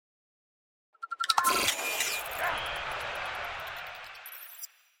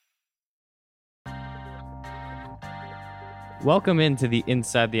Welcome into the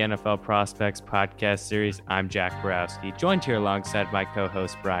Inside the NFL Prospects podcast series. I'm Jack Borowski, joined here alongside my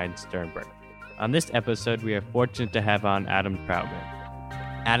co-host Brian Sternberg. On this episode, we are fortunate to have on Adam Troutman.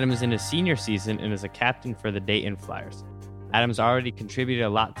 Adam is in his senior season and is a captain for the Dayton Flyers. Adam's already contributed a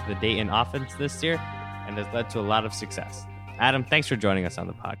lot to the Dayton offense this year and has led to a lot of success. Adam, thanks for joining us on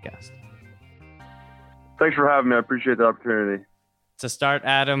the podcast. Thanks for having me. I appreciate the opportunity. To start,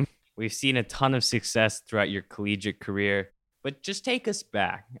 Adam, we've seen a ton of success throughout your collegiate career. But just take us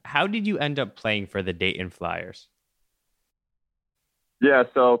back. How did you end up playing for the Dayton Flyers? Yeah,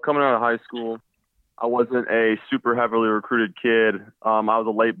 so coming out of high school, I wasn't a super heavily recruited kid. I was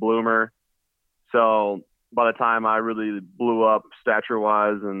a late bloomer. So by the time I really blew up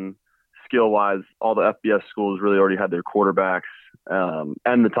stature-wise and skill-wise, all the FBS schools really already had their quarterbacks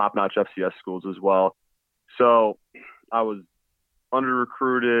and the top-notch FCS schools as well. So I was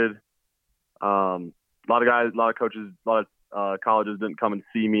under-recruited. A lot of guys, a lot of coaches, a lot of colleges didn't come and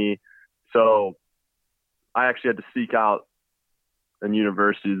see me. So I actually had to seek out in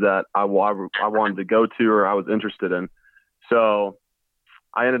universities that I wanted to go to or I was interested in. So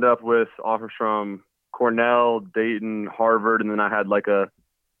I ended up with offers from Cornell, Dayton, Harvard, and then I had it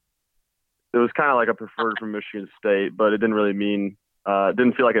was kind of like a preferred from Michigan State, but it didn't really it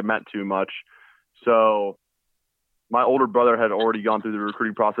didn't feel like it meant too much. So my older brother had already gone through the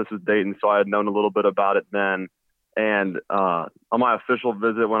recruiting process with Dayton, so I had known a little bit about it then. And on my official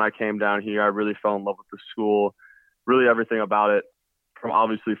visit when I came down here, I really fell in love with the school, really everything about it, from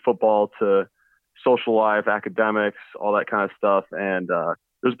obviously football to social life, academics, all that kind of stuff. And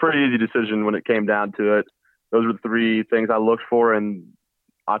it was a pretty easy decision when it came down to it. Those were the three things I looked for, and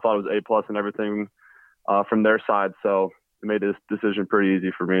I thought it was A+ and everything from their side. So it made this decision pretty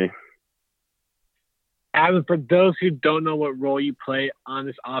easy for me. Adam, for those who don't know what role you play on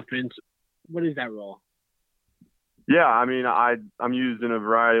this offense, what is that role? Yeah, I mean, I'm used in a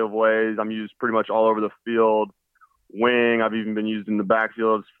variety of ways. I'm used pretty much all over the field. Wing, I've even been used in the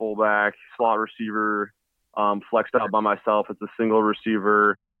backfield as fullback, slot receiver, flexed out by myself as a single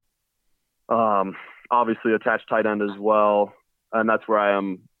receiver. Obviously attached tight end as well, and that's where I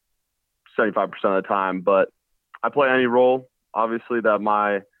am 75% of the time. But I play any role, obviously, that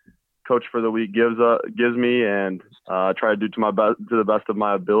my coach for the week gives me, and try to do to the best of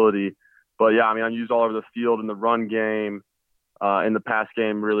my ability. But yeah, I mean, I'm used all over the field in the run game, in the pass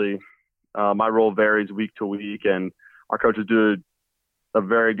game. Really, my role varies week to week, and our coaches do a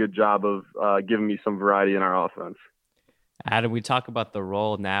very good job of giving me some variety in our offense. Adam, we talk about the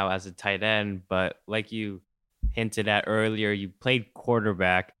role now as a tight end, but like you hinted at earlier, you played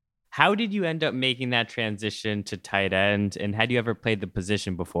quarterback. How did you end up making that transition to tight end, and had you ever played the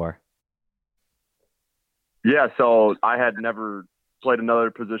position before? Yeah, so I had never played another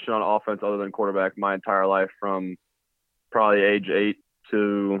position on offense other than quarterback my entire life, from probably age 8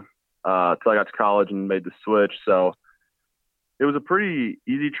 till I got to college and made the switch. So it was a pretty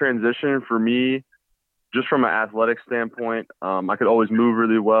easy transition for me, just from an athletic standpoint. I could always move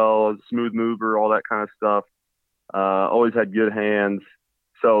really well, smooth mover, all that kind of stuff. Always had good hands.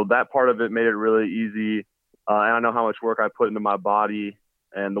 So that part of it made it really easy. And I know how much work I put into my body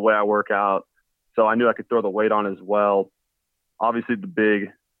and the way I work out. So I knew I could throw the weight on as well. Obviously, the big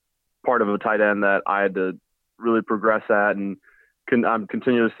part of a tight end that I had to really progress at, and I'm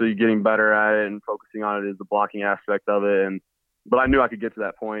continuously getting better at it and focusing on it, is the blocking aspect of it. But I knew I could get to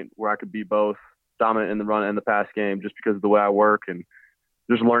that point where I could be both dominant in the run and the pass game, just because of the way I work and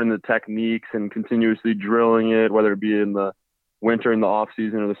just learning the techniques and continuously drilling it, whether it be in the winter, in the off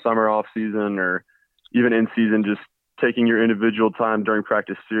season, or the summer off season, or even in season, just taking your individual time during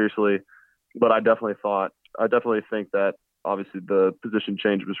practice seriously. But I definitely think that obviously the position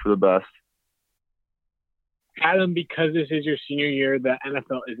change was for the best. Adam, because this is your senior year, the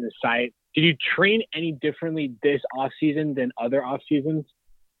NFL is in sight. Did you train any differently this offseason than other off seasons?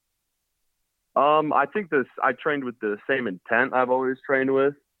 I think I trained with the same intent I've always trained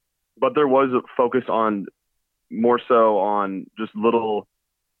with, but there was a focus more so on just little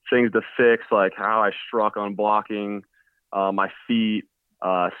things to fix, like how I struck on blocking, my feet,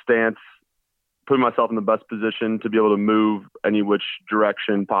 stance, putting myself in the best position to be able to move any which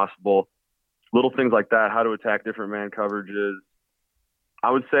direction possible. Little things like that, how to attack different man coverages.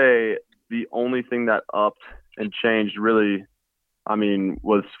 I would say the only thing that upped and changed really,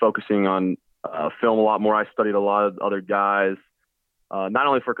 was focusing on film a lot more. I studied a lot of other guys, not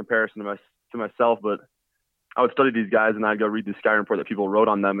only for comparison to myself, but I would study these guys and I'd go read the scouting report that people wrote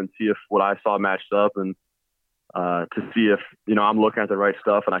on them and see if what I saw matched up, and to see if, I'm looking at the right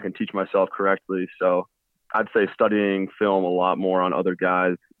stuff and I can teach myself correctly. So I'd say studying film a lot more on other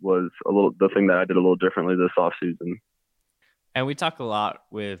guys was the thing that I did a little differently this offseason. And we talk a lot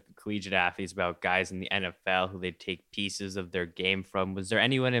with collegiate athletes about guys in the NFL who they take pieces of their game from. Was there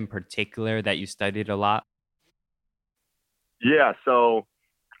anyone in particular that you studied a lot? Yeah, so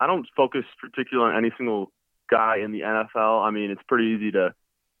I don't focus particularly on any single guy in the NFL. I mean, it's pretty easy to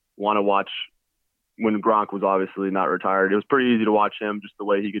want to watch when Gronk was obviously not retired. It was pretty easy to watch him, just the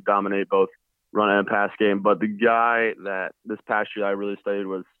way he could dominate both run and pass game. But the guy that this past year I really studied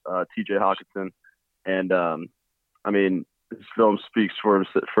was T.J. Hawkinson, and I mean, his film speaks for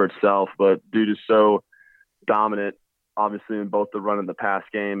itself. But dude is so dominant, obviously in both the run and the pass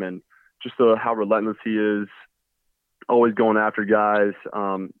game, and just how relentless he is, always going after guys,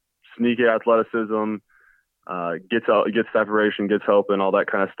 sneaky athleticism, gets separation, gets open, all that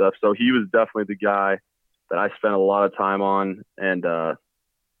kind of stuff. So he was definitely the guy that I spent a lot of time on, and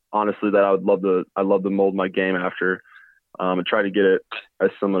honestly, that I'd love to mold my game after, and try to get it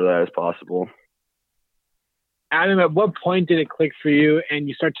as similar to that as possible. Adam, at what point did it click for you and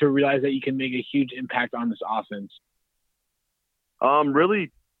you start to realize that you can make a huge impact on this offense?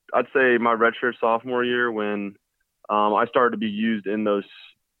 Really, I'd say my redshirt sophomore year when I started to be used in those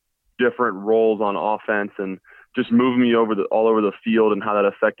different roles on offense and just moving me all over the field and how that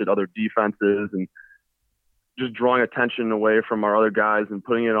affected other defenses and just drawing attention away from our other guys and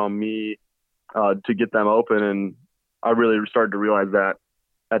putting it on me to get them open. And I really started to realize that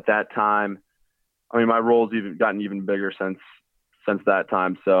at that time. I mean, my role's gotten even bigger since that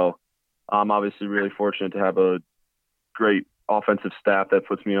time. So I'm obviously really fortunate to have a great offensive staff that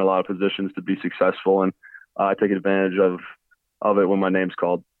puts me in a lot of positions to be successful, and I take advantage of it when my name's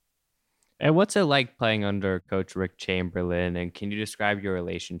called. And what's it like playing under Coach Rick Chamberlain? And can you describe your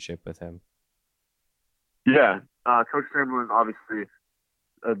relationship with him? Yeah, Coach Chamberlain, obviously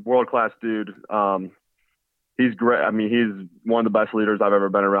a world-class dude. He's great. I mean, he's one of the best leaders I've ever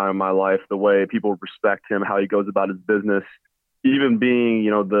been around in my life. The way people respect him, how he goes about his business, even being,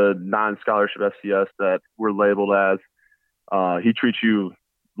 the non-scholarship FCS that we're labeled as, he treats you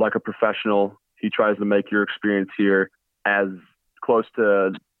like a professional. He tries to make your experience here as close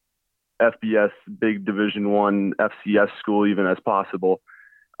to FBS, big Division I FCS school even as possible.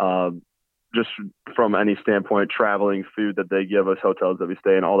 Just from any standpoint, traveling, food that they give us, hotels that we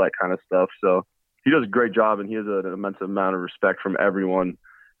stay in, all that kind of stuff. So he does a great job, and he has an immense amount of respect from everyone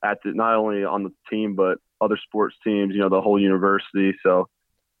not only on the team, but other sports teams, the whole university. So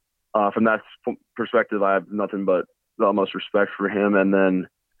from that perspective, I have nothing but the utmost respect for him. And then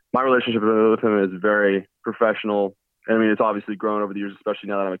my relationship with him is very professional. I mean, it's obviously grown over the years, especially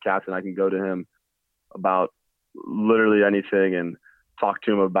now that I'm a captain. I can go to him about literally anything and talk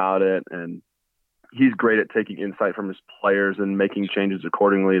to him about it. And he's great at taking insight from his players and making changes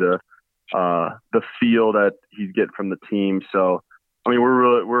accordingly to the feel that he's getting from the team. So, I mean,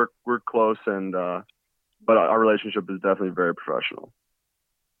 we're close, and but our relationship is definitely very professional.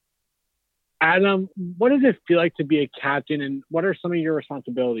 Adam, what does it feel like to be a captain, and what are some of your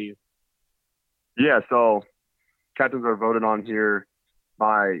responsibilities? Yeah, so captains are voted on here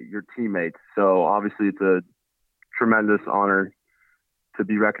by your teammates. So obviously it's a tremendous honor to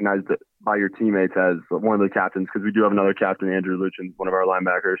be recognized by your teammates as one of the captains, because we do have another captain, Andrew Luchin, one of our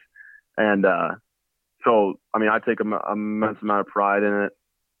linebackers. And so, I mean, I take an immense amount of pride in it.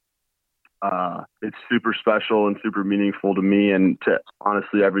 It's super special and super meaningful to me and to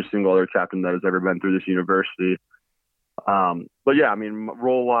honestly every single other captain that has ever been through this university. But yeah, I mean,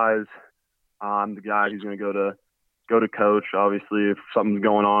 role-wise, I'm the guy who's going to go to coach. Obviously, if something's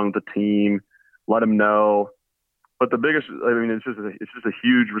going on with the team, let him know. But the biggest, I mean, it's just a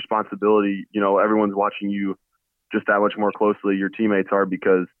huge responsibility. Everyone's watching you just that much more closely. Your teammates are,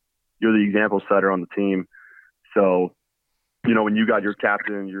 because you're the example setter on the team. So, when you got your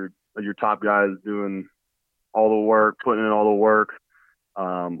captain, your top guys doing all the work, putting in all the work,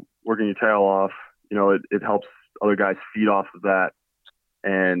 working your tail off, it helps other guys feed off of that.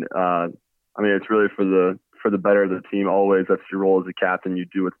 And I mean, it's really for the better of the team. Always, that's your role as a captain. You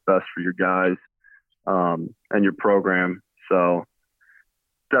do what's best for your guys and your program. So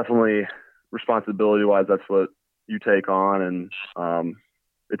definitely responsibility-wise, that's what you take on, and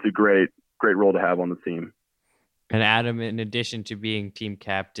it's a great role to have on the team. And Adam, in addition to being team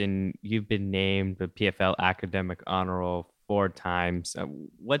captain, you've been named the PFL Academic Honor Roll 4 times.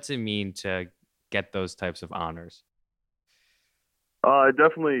 What's it mean to get those types of honors? It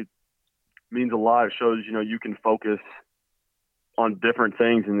definitely means a lot. It shows, you can focus on different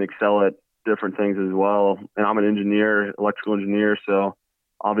things and excel at different things as well. And I'm an engineer, electrical engineer, so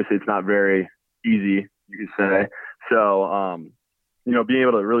obviously it's not very easy, you could say. So, being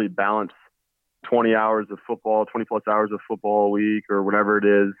able to really balance 20 hours of football, 20 plus hours of football a week or whatever it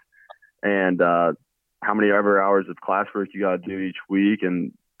is, and how many ever hours of classwork you got to do each week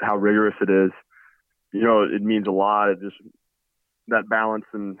and how rigorous it is. It means a lot. It just that balance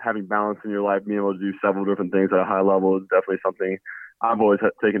and having balance in your life, being able to do several different things at a high level is definitely something I've always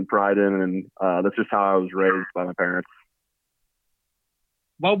taken pride in, and that's just how I was raised by my parents.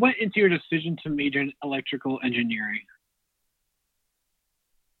 What went into your decision to major in electrical engineering?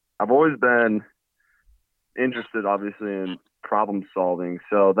 I've always been interested, obviously, in problem solving,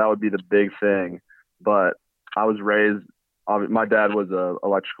 so that would be the big thing. But I was raised, my dad was an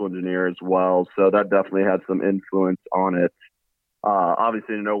electrical engineer as well, so that definitely had some influence on it.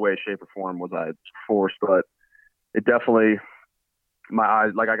 Obviously, in no way, shape, or form was I forced, but it definitely, my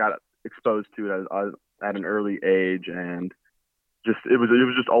eyes, like I got exposed to it at an early age, and it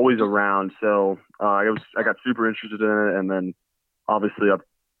was just always around. So I got super interested in it, and then obviously I've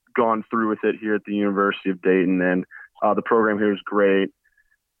gone through with it here at the University of Dayton, and the program here is great.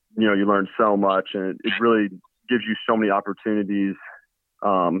 You learn so much, and it really gives you so many opportunities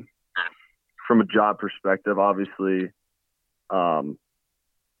from a job perspective. Obviously,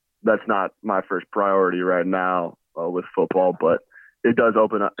 that's not my first priority right now with football, but it does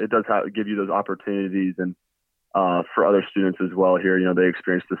give you those opportunities, and for other students as well here, they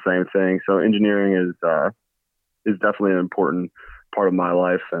experience the same thing. So engineering is definitely an important part of my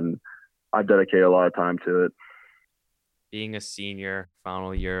life, and I dedicate a lot of time to it. Being a senior,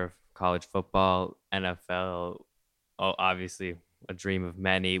 final year of college football, NFL, obviously a dream of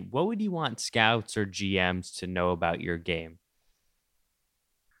many. What would you want scouts or GMs to know about your game?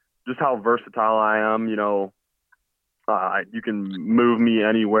 Just how versatile I am. You can move me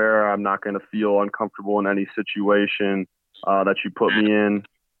anywhere. I'm not going to feel uncomfortable in any situation that you put me in.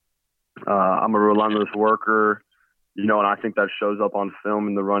 I'm a relentless worker, and I think that shows up on film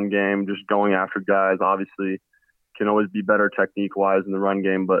in the run game. Just going after guys, obviously, can always be better technique-wise in the run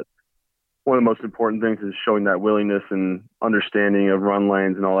game, but one of the most important things is showing that willingness and understanding of run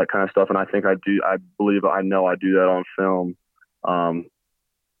lanes and all that kind of stuff. And I think I believe I know I do that on film.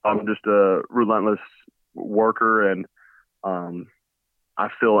 I'm just a relentless worker, and I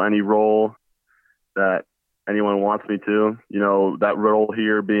fill any role that anyone wants me to. That role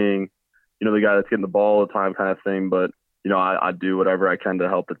here being, the guy that's getting the ball all the time kind of thing. But, I do whatever I can to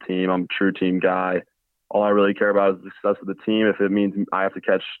help the team. I'm a true team guy. All I really care about is the success of the team. If it means I have to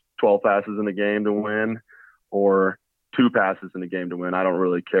catch 12 passes in a game to win or 2 passes in a game to win, I don't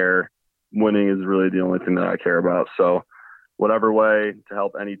really care. Winning is really the only thing that I care about. So whatever way to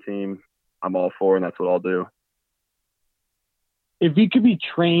help any team, I'm all for, and that's what I'll do. If you could be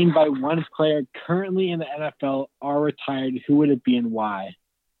trained by one player currently in the NFL or retired, who would it be and why?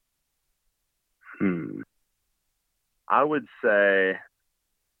 I would say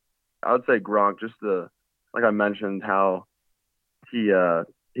Gronk, just like I mentioned, how he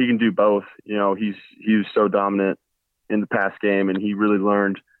can do both. He was so dominant in the pass game, and he really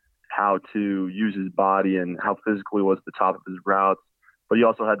learned how to use his body and how physical he was at the top of his routes. But he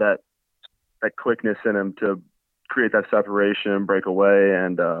also had that quickness in him to create that separation and break away.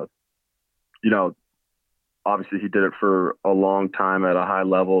 And, obviously he did it for a long time at a high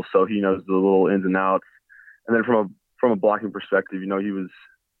level, so he knows the little ins and outs. And then from a blocking perspective, he was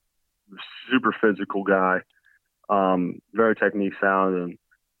a super physical guy, very technique sound,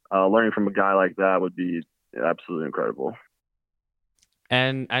 and learning from a guy like that would be absolutely incredible.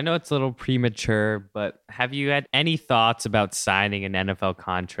 And I know it's a little premature, but have you had any thoughts about signing an NFL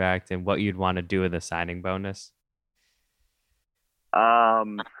contract and what you'd want to do with a signing bonus?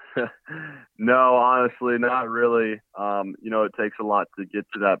 No, honestly, not really. It takes a lot to get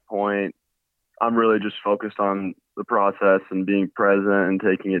to that point. I'm really just focused on the process and being present and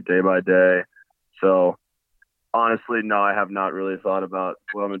taking it day by day. So honestly, no, I have not really thought about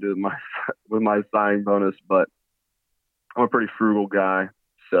what I'm going to do with my signing bonus, but I'm a pretty frugal guy.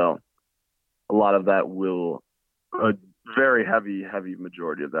 So a lot of that a very heavy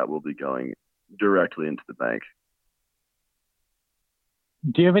majority of that will be going directly into the bank.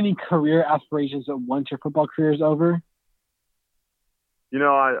 Do you have any career aspirations once your football career is over?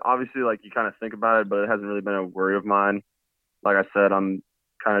 I obviously, you kind of think about it, but it hasn't really been a worry of mine. Like I said, I'm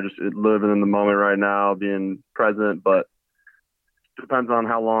kind of just living in the moment right now, being present, but it depends on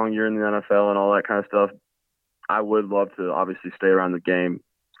how long you're in the NFL and all that kind of stuff. I would love to obviously stay around the game.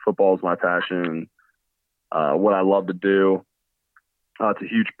 Football is my passion, and what I love to do. It's a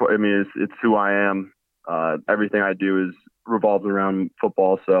huge part. I mean, it's who I am. Everything I do revolves around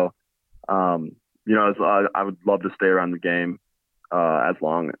football. So, I would love to stay around the game as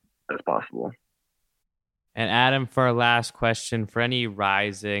long as possible. And Adam, for our last question, for any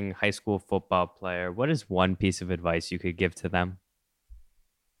rising high school football player, what is one piece of advice you could give to them?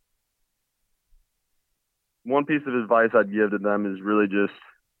 one piece of advice I'd give to them is really just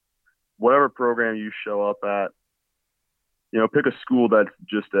whatever program you show up at, pick a school that's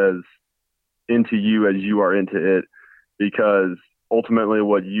just as into you as you are into it, because ultimately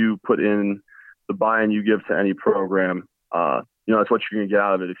what you put in, the buy-in you give to any program, that's what you're going to get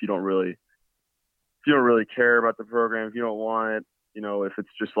out of it. If you don't really care about the program, if you don't want it, if it's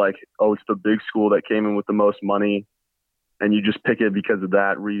just like, oh, it's the big school that came in with the most money and you just pick it because of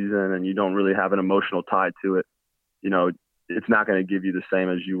that reason and you don't really have an emotional tie to it, it's not going to give you the same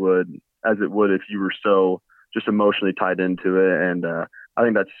as it would if you were so just emotionally tied into it. And I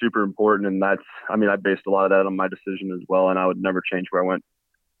think that's super important. And I based a lot of that on my decision as well. And I would never change where I went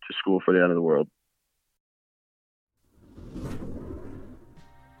to school for the end of the world.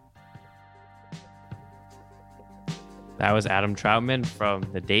 That was Adam Trautman from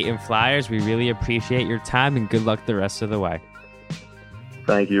the Dayton Flyers. We really appreciate your time and good luck the rest of the way.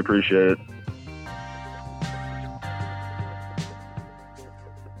 Thank you. Appreciate it.